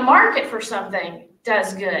creating a market for something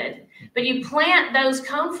does good. But you plant those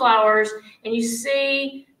coneflowers and you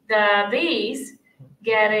see the bees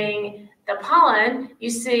getting the pollen, you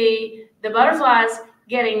see the butterflies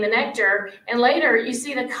getting the nectar, and later you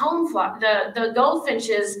see the the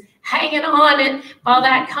goldfinches hanging on it while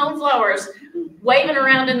that coneflower is waving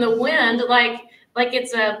around in the wind like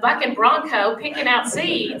it's a bucking bronco picking out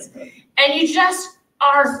seeds. And you just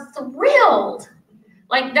are thrilled.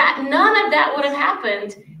 Like that, none of that would have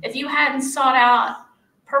happened if you hadn't sought out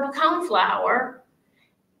purple coneflower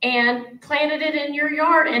and planted it in your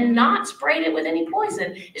yard and not sprayed it with any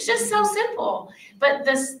poison. It's just so simple. But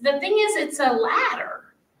the thing is, it's a ladder.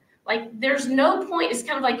 Like there's no point. It's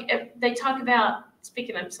kind of like they talk about,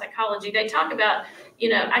 speaking of psychology, they talk about,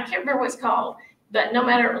 I can't remember what it's called, but no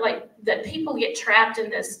matter like that, people get trapped in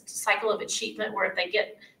this cycle of achievement where if they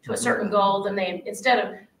get to a certain goal, then they, instead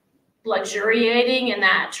of luxuriating in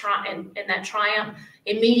that triumph,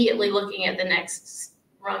 immediately looking at the next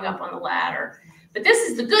rung up on the ladder. But this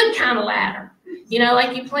is the good kind of ladder.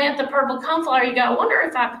 Like you plant the purple coneflower, you go, I wonder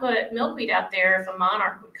if I put milkweed out there, if a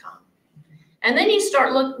monarch would come. And then you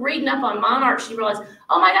start reading up on monarchs, you realize,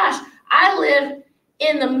 oh my gosh, I live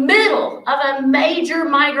in the middle of a major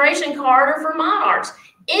migration corridor for monarchs.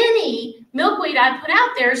 Any milkweed I put out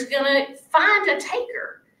there is going to find a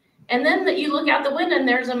taker. And then you look out the window and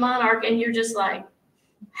there's a monarch and you're just like,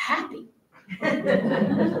 happy.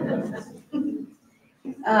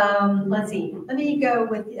 Let's see. Let me go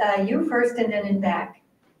with you first and then in back.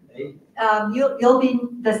 You'll be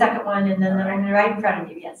the second one and then I'm right in front of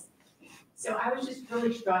you, yes. So I was just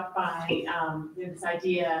really struck by this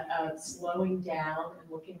idea of slowing down and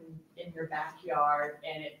looking in your backyard,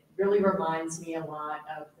 and it really reminds me a lot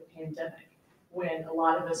of the pandemic, when a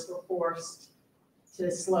lot of us were forced to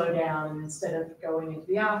slow down. Instead of going into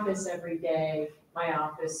the office every day, my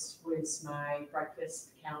office was my breakfast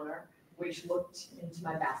counter, which looked into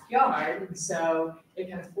my backyard. And so it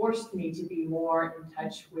kind of forced me to be more in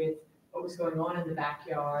touch with what was going on in the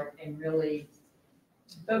backyard and really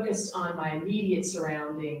focused on my immediate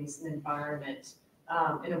surroundings and environment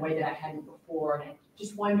in a way that I hadn't before. And I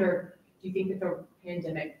just wonder, do you think that the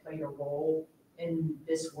pandemic played a role in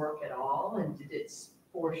this work at all? And did it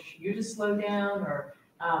force you to slow down? Or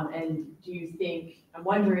and do you think, I'm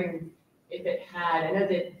wondering if it had, I know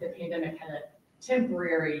that the pandemic had a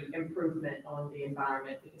temporary improvement on the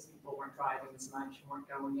environment because people weren't driving as much and weren't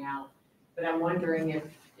going out. But I'm wondering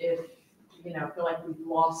if I feel like we've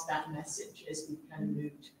lost that message as we've kind of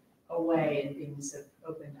moved away and things have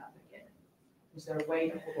opened up again. Is there a way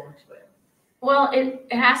to hold on to it? Well,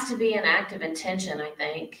 it has to be an act of intention, I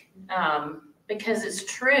think, because it's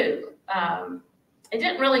true. It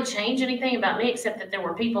didn't really change anything about me except that there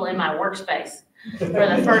were people in my workspace for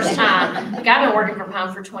the first time. Like I've been working from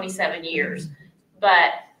home for 27 years,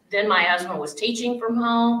 but then my husband was teaching from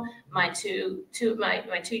home. My two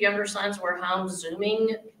younger sons were home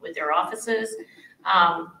Zooming with their offices.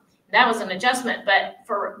 That was an adjustment, but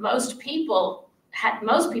for most people had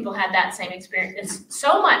that same experience.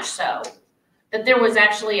 So much so that there was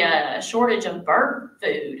actually a shortage of bird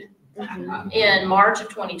food in March of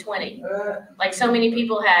 2020. Like so many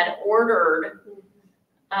people had ordered.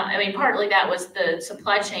 Partly that was the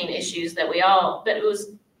supply chain issues that but it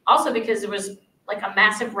was also because there was like a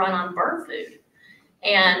massive run on bird food.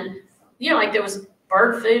 And, there was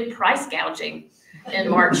bird food price gouging. in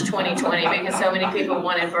March 2020 because so many people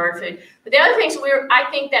wanted bird food. But the other things I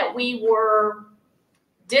think that we were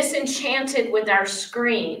disenchanted with our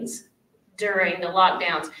screens during the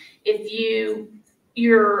lockdowns. If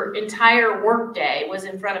your entire workday was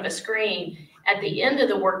in front of a screen, at the end of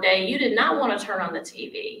the workday, you did not want to turn on the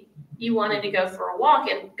TV. You wanted to go for a walk,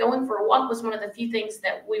 and going for a walk was one of the few things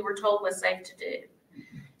that we were told was safe to do.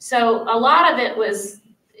 So a lot of it was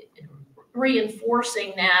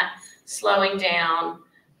reinforcing that, slowing down,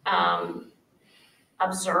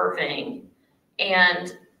 observing,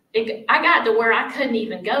 and I got to where I couldn't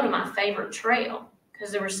even go to my favorite trail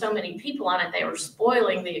because there were so many people on it. They were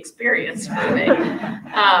spoiling the experience for me.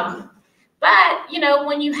 But, you know,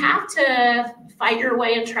 when you have to fight your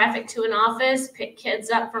way in traffic to an office, pick kids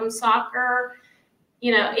up from soccer,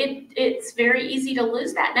 you know, it's very easy to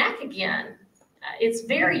lose that knack again. It's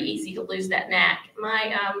very easy to lose that knack.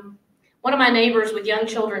 One of my neighbors with young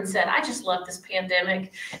children said, "I just love this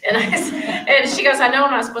pandemic." And she goes, "I know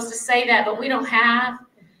I'm not supposed to say that, but we don't have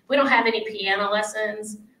any piano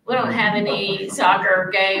lessons. We don't have any soccer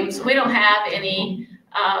games. We don't have any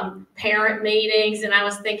parent meetings." And I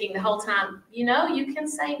was thinking the whole time, you know, you can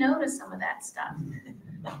say no to some of that stuff.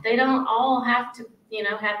 They don't all have to, you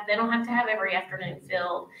know, they don't have to have every afternoon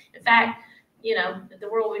filled. In fact, you know, the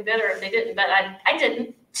world would be better if they didn't, but I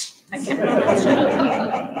didn't. I kept on.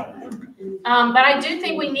 But I do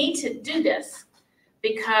think we need to do this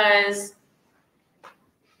because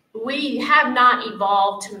we have not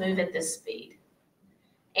evolved to move at this speed.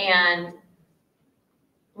 And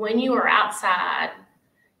when you are outside,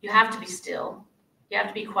 you have to be still. You have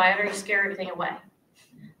to be quiet or you scare everything away.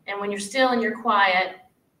 And when you're still and you're quiet,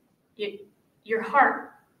 your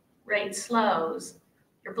heart rate slows,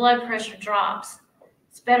 your blood pressure drops.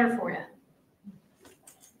 It's better for you.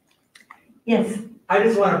 Yes. I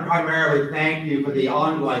just want to primarily thank you for the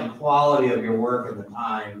ongoing quality of your work in the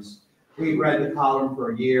Times. We've read the column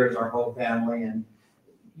for years, our whole family, and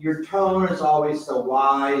your tone is always so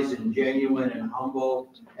wise and genuine and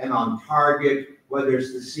humble and on target, whether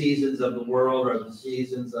it's the seasons of the world or the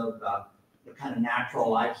seasons of the kind of natural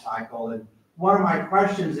life cycle. And one of my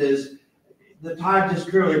questions is, the Times is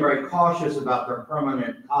clearly very cautious about their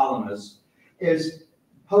permanent columnists. Is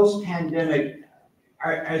post-pandemic,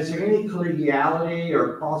 is there any collegiality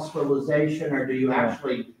or cross-fertilization, or do you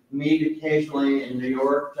actually meet occasionally in New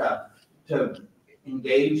York to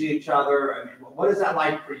engage each other? I mean, what is that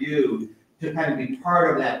like for you to kind of be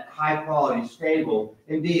part of that high-quality stable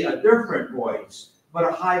and be a different voice, but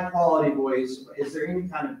a high-quality voice? Is there any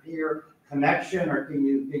kind of peer connection, or can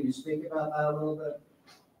you speak about that a little bit?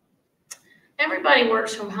 Everybody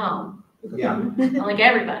works from home. Yeah. Like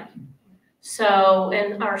everybody. So,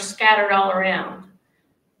 and are scattered all around.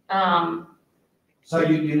 So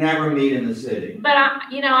you never meet in the city. But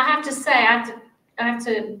I have to say, I have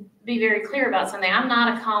to be very clear about something. I'm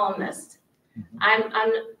not a columnist.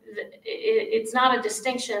 It's not a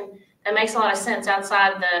distinction that makes a lot of sense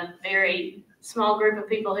outside the very small group of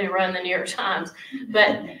people who run the New York Times.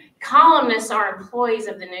 But columnists are employees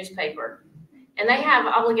of the newspaper, and they have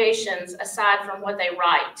obligations aside from what they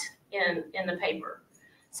write in the paper.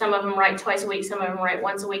 Some of them write twice a week, some of them write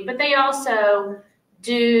once a week, but they also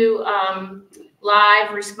do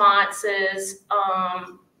live responses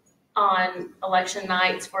on election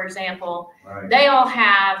nights, for example. Right. They all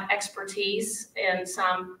have expertise in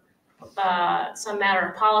some matter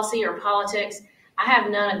of policy or politics. I have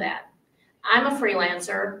none of that. I'm a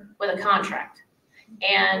freelancer with a contract,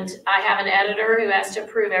 and I have an editor who has to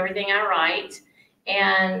approve everything I write,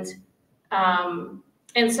 and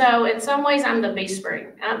so in some ways I'm the beast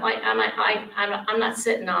spring. I'm not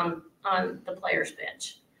sitting on the player's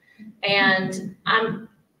bench, and I'm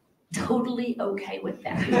totally okay with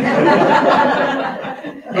that.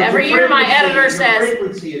 Every year my editor says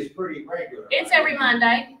frequency is pretty regular. it's every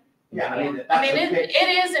Monday. Yeah,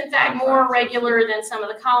 it is in fact more regular than some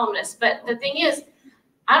of the columnists. But the thing is,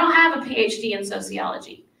 I don't have a PhD in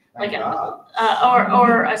sociology,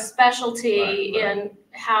 or a specialty in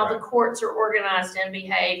how the courts are organized and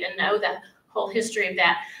behave, and know the whole history of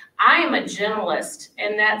that. I am a generalist,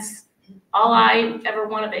 and that's all I ever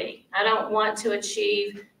want to be. I don't want to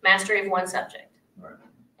achieve mastery of one subject. Right.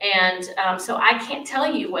 And so I can't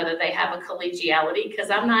tell you whether they have a collegiality because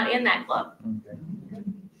I'm not in that club. Okay.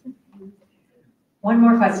 One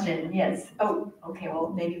more question, yes. Oh, okay,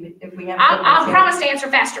 well, maybe if we have. I'll promise to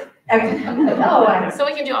answer faster. Okay. Oh, So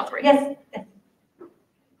we can do all three. yes.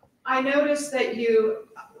 I noticed that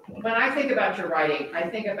when I think about your writing, I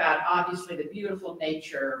think about obviously the beautiful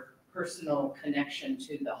nature, personal connection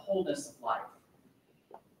to the wholeness of life.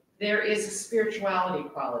 There is a spirituality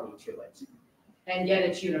quality to it, and yet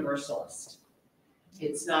it's universalist.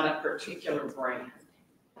 It's not a particular brand.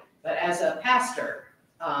 But as a pastor,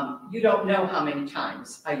 you don't know how many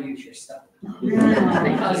times I use your stuff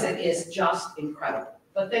because it is just incredible.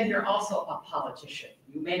 But then you're also a politician.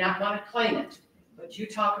 You may not want to claim it, but you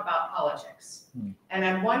talk about politics. And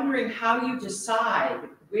I'm wondering how you decide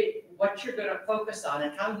what you're going to focus on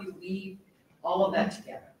and how you weave all of that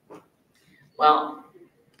together. Well,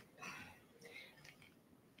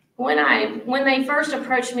 when they first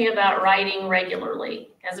approached me about writing regularly,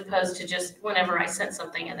 as opposed to just whenever I sent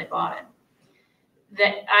something and they bought it,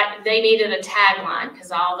 they needed a tagline,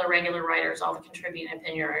 because all the regular writers, all the contributing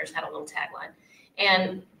opinion writers had a little tagline,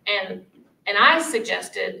 and I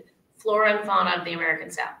suggested flora and fauna of the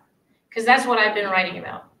American South, because that's what I've been writing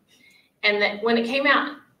about. And that when it came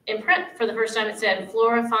out in print for the first time, it said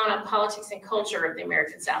flora, fauna, politics, and culture of the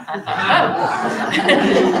American South. I thought,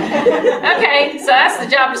 oh, okay, so that's the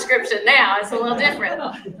job description now. It's a little different,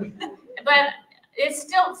 but it's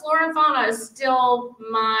still, flora and fauna is still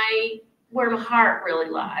where my heart really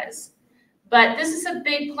lies. But this is a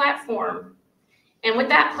big platform, and with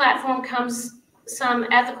that platform comes some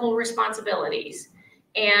ethical responsibilities.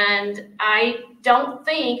 And I don't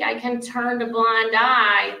think I can turn a blind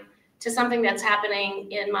eye to something that's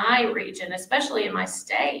happening in my region, especially in my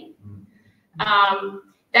state,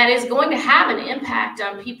 that is going to have an impact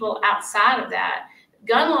on people outside of that.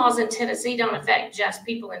 Gun laws in Tennessee don't affect just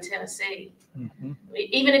people in Tennessee.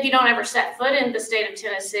 Even if you don't ever set foot in the state of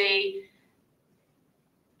Tennessee,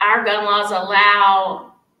 our gun laws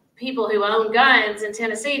allow people who own guns in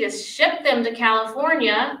Tennessee to ship them to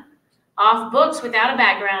California off books without a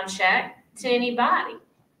background check to anybody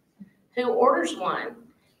who orders one.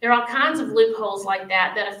 There are all kinds of loopholes like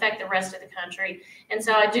that that affect the rest of the country. And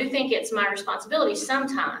so I do think it's my responsibility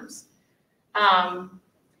sometimes.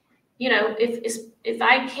 You know, if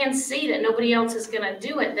I can see that nobody else is going to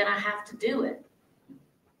do it, then I have to do it.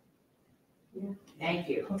 Thank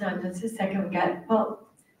you. Hold on just a second. We got, well,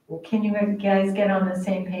 can you guys get on the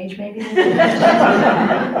same page maybe? I'm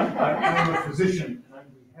a physician, and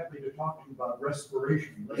I'm happy to talk to you about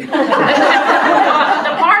respiration. The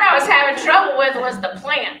part I was having trouble with was the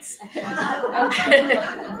plants.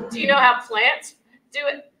 Do you know how plants do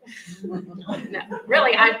it? No,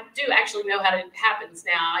 really, I do actually know how it happens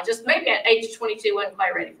now. I just maybe at age 22 wasn't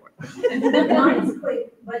quite ready for it. Mine's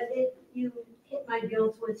quick, but you hit my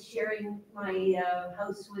guilt with sharing my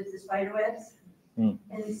house with the spider webs.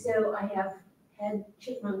 And so I have had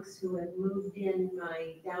chipmunks who have moved in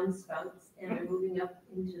my downspouts and are moving up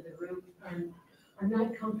into the roof, and I'm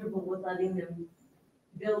not comfortable with letting them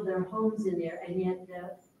build their homes in there, and yet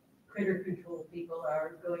the critter control people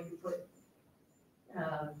are going to put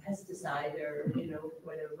pesticide or, you know,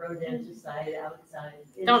 whatever, rodenticide outside.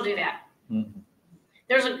 Don't do that.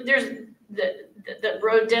 There's the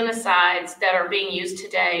rodenticides that are being used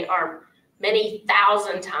today are many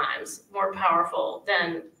thousand times more powerful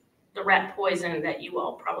than the rat poison that you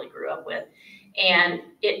all probably grew up with. And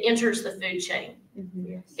it enters the food chain.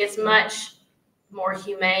 It's much more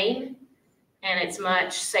humane, and it's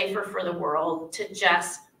much safer for the world to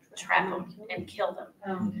just trap them and kill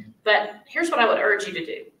them. But here's what I would urge you to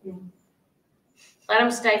do. Let them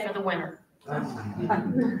stay for the winter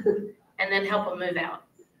and then help them move out.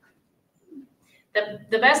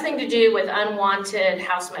 The best thing to do with unwanted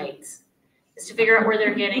housemates is to figure out where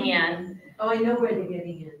they're getting in. Oh, I know where they're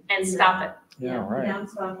getting in. And stop it. Yeah, right. The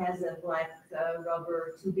downspout has a black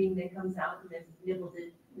rubber tubing that comes out, and they've nibbled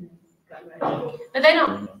it and got right out. But they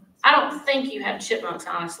don't, I don't think you have chipmunks,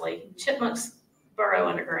 honestly. Chipmunks burrow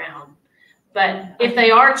underground. But if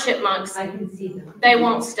they are chipmunks, I can see them. they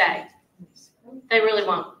won't stay. They really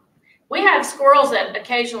won't. We have squirrels that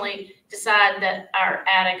occasionally decide that our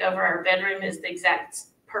attic over our bedroom is the exact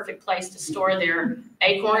perfect place to store their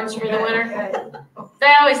acorns for the winter.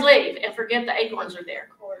 They always leave and forget the acorns are there.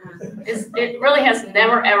 It really has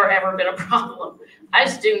never, ever been a problem. I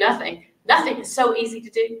just do nothing. Nothing is so easy to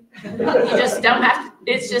do. You just don't have to.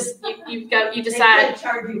 It's just you decide. They can't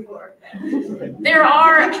charge you for it. There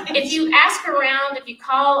are, if you ask around, if you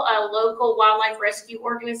call a local wildlife rescue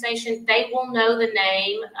organization, they will know the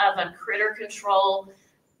name of a critter control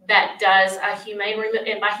that does a humane removal.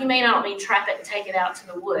 And by humane, I don't mean trap it and take it out to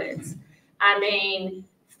the woods. I mean,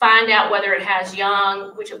 find out whether it has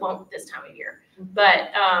young, which it won't this time of year,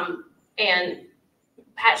 but, and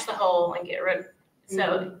patch the hole and get rid.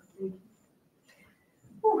 So.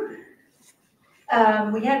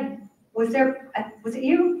 Was it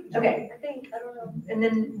you? Okay, I think, I don't know, and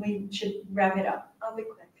then we should wrap it up. I'll be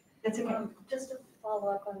quick. That's okay. Just to follow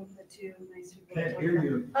up on the two nice people. Can't hear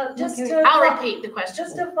you. I'll repeat the question.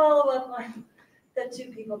 Just to follow up on the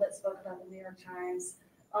two people that spoke about the New York Times.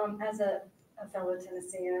 As a a fellow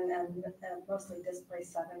Tennessean and mostly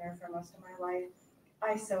displaced Southerner for most of my life,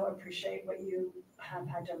 I so appreciate what you have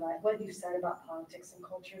had to learn, what you said about politics and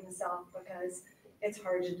culture in the South, because it's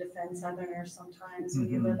hard to defend Southerners sometimes when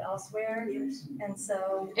you live elsewhere. And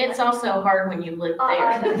so. It's also hard when you live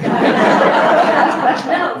there.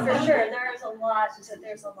 No, for sure. There's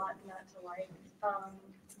a lot not to like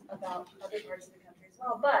about other parts of the country as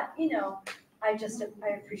well. But, you know, I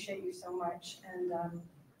appreciate you so much, and I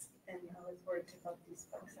look forward to both these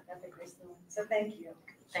books. I think they're great. So thank you.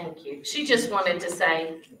 Thank you. She just wanted to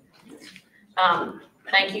say,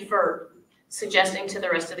 thank you for suggesting to the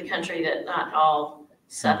rest of the country that not all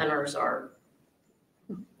Southerners are,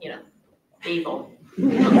 you know, evil.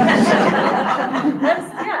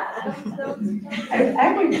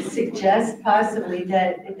 I would suggest possibly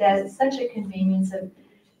that it's such a convenience of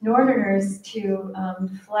Northerners to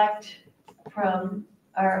deflect from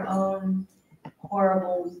our own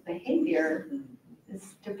horrible behavior,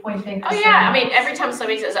 is to point fingers. Oh yeah, I mean, every time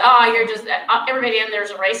somebody says, "Oh, you're just everybody in there's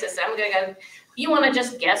a racist," I'm gonna go. You want to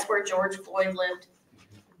just guess where George Floyd lived?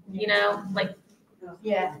 You know, like,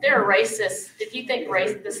 Yeah. they're racist. If you think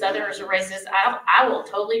the Southerners are racist, I will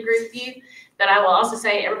totally agree with you. But I will also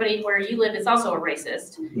say everybody where you live is also a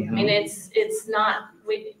racist. I mean, it's not,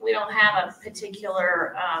 we don't have a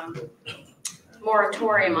particular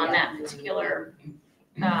moratorium on that particular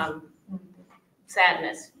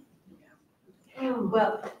sadness.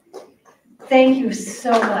 Well, thank you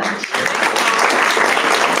so much.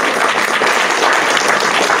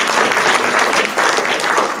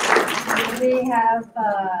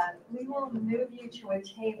 We will move you to a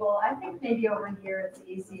table. I think maybe over here it's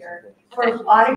easier for audio.